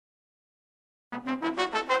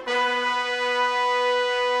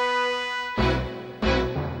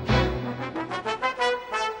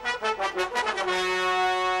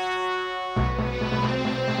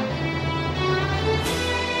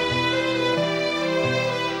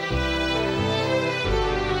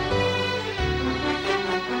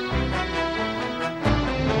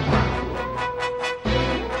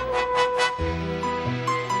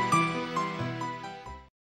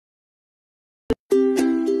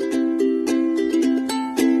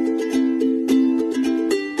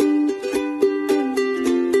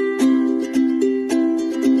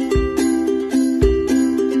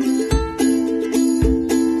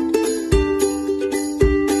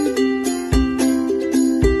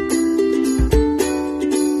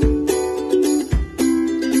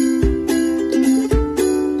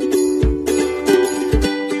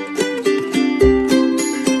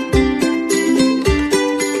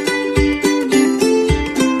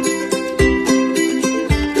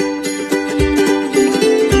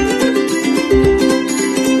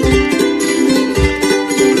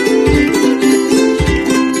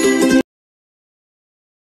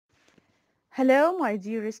Hello, my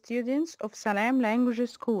dear students of Salam Language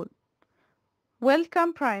School.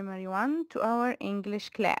 Welcome, Primary 1, to our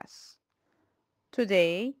English class.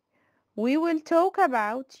 Today, we will talk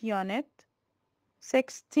about Unit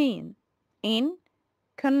 16 in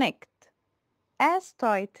Connect. As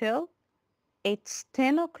title, it's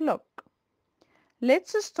 10 o'clock.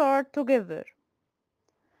 Let's start together.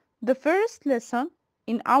 The first lesson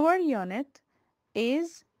in our unit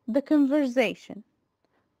is the conversation.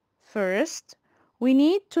 First, we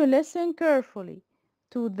need to listen carefully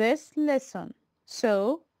to this lesson,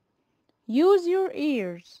 so use your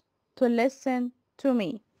ears to listen to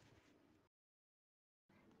me.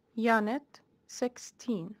 Unit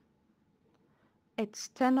 16. It's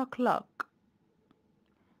 10 o'clock.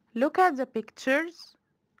 Look at the pictures,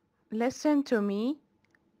 listen to me,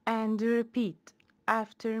 and repeat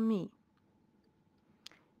after me.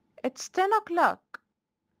 It's 10 o'clock.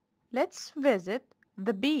 Let's visit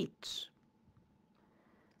the beach.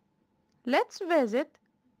 Let's visit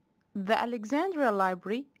the Alexandria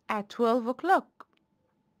Library at 12 o'clock.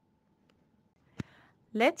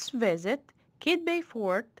 Let's visit Kid Bay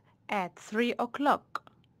Fort at 3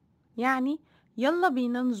 o'clock. يعني يلا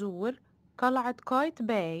بينا نزور قلعة قايت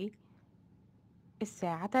باي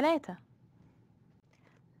الساعة 3.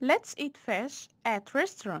 Let's eat fish at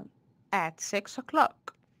restaurant at 6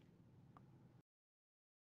 o'clock.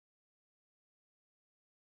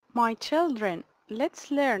 My children,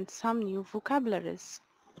 let's learn some new vocabularies.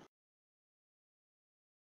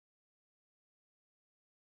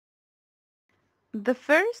 The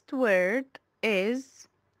first word is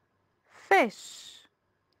fish.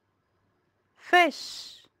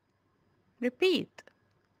 Fish. Repeat.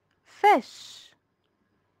 Fish.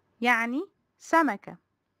 يعني سمكة.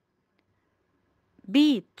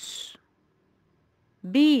 Beach.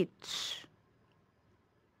 Beach.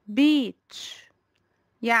 Beach.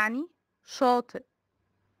 يعني شاطئ.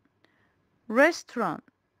 Restaurant.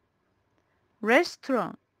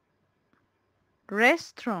 Restaurant.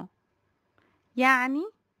 Restaurant. يعني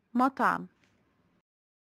مطعم.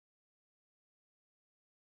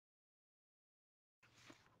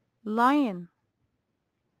 Lion.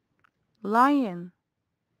 Lion.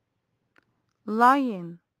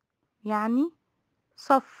 Lion. يعني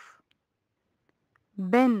صف.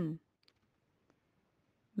 Ben.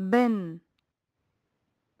 Ben.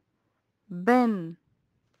 Ben.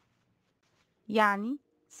 يعني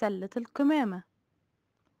سلة القمامة.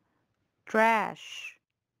 Trash.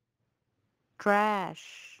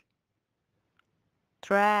 Trash.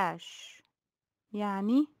 Trash.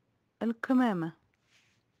 يعني القمامة.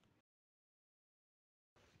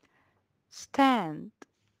 Stand.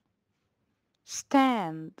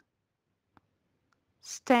 Stand.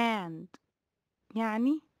 Stand.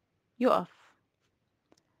 يعني يقف.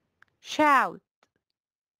 Shout.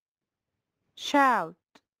 Shout.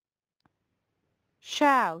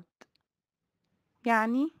 Shout.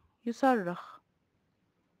 يعني يصرخ.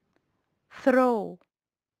 Throw.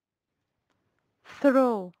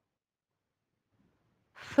 Throw.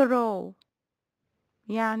 Throw.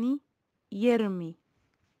 يعني يرمي.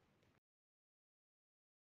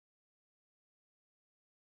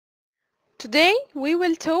 Today we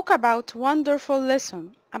will talk about wonderful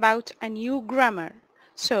lesson about a new grammar.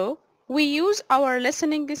 So we use our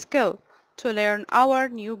listening skill to learn our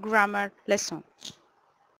new grammar lesson.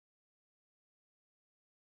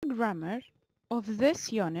 The grammar of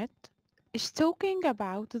this unit is talking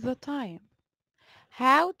about the time.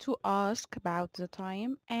 How to ask about the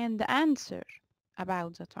time and answer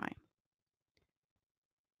about the time.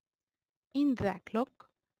 in the clock.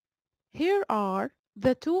 Here are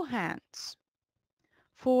the two hands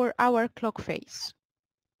for our clock face.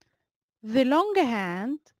 The long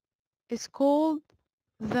hand is called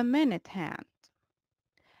the minute hand,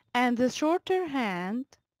 and the shorter hand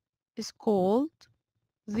is called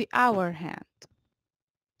the hour hand.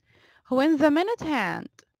 When the minute hand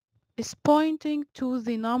is pointing to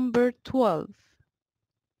the number 12,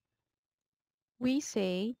 we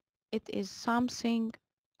say it is something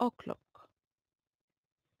o'clock.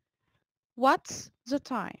 What's the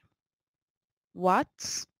time?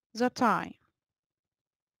 What's the time?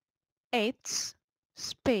 It's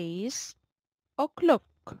space o'clock.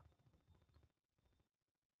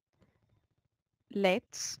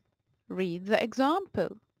 Let's read the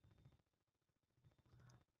example.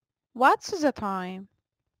 What's the time?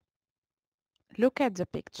 Look at the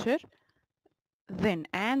picture, then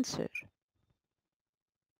answer.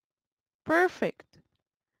 Perfect.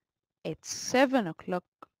 It's 7 o'clock.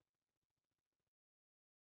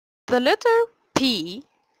 The letter P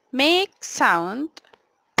makes sound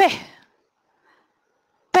P,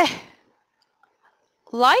 P,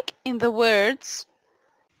 like in the words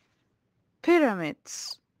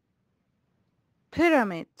pyramids.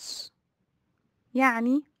 Pyramids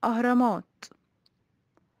يعني أهرامات.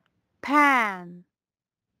 Pan,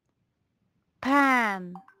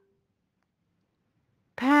 pan,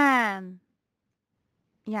 pan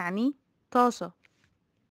يعني طاسة.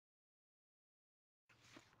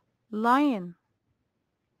 Lion,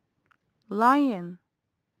 lion,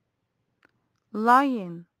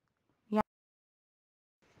 lion.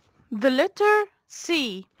 The letter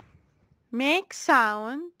C makes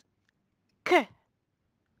sound K,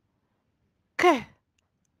 K.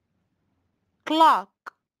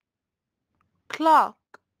 Clock, clock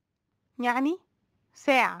يعني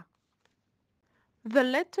ساعة. The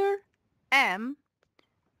letter M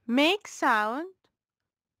makes sound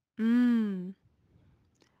mm,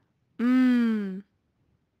 mm.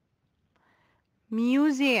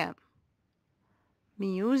 Museum,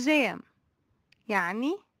 museum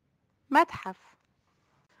يعني متحف.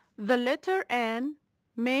 The letter N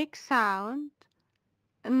makes sound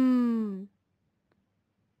mm,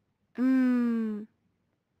 mm.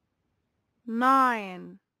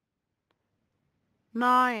 Nine,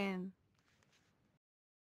 nine.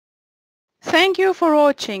 Thank you for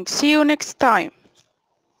watching. See you next time.